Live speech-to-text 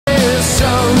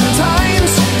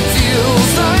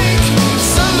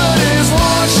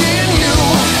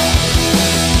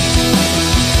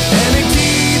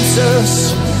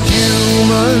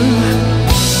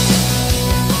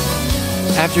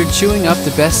After chewing up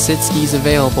the best sit skis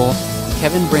available,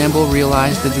 Kevin Bramble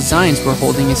realized the designs were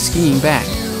holding his skiing back,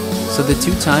 so the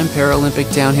two-time Paralympic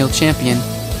downhill champion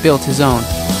built his own.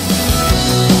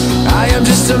 I am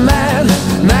just a man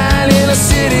in a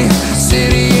city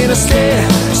in a state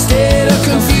of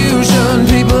confusion.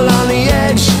 People on the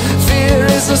edge, fear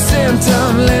is a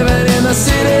symptom. Living in the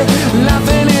city,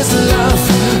 nothing is enough.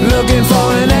 Looking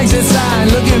for an exit sign,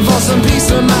 looking for some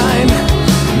peace of mind.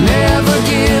 Never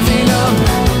giving up.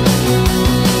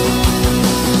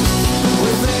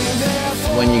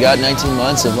 When you got 19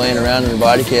 months of laying around in your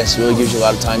body cast, it really gives you a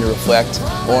lot of time to reflect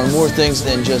on more things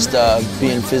than just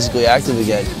being physically active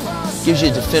again. It gives you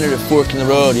a definitive fork in the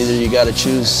road. Either you got to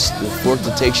choose the fork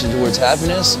that takes you towards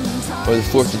happiness or the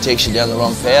fork that takes you down the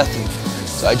wrong path. And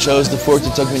so I chose the fork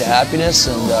that took me to happiness,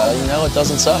 and you know, it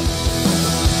doesn't suck.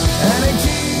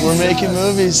 We're making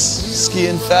movies,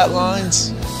 skiing fat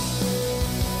lines,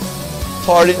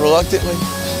 partying reluctantly.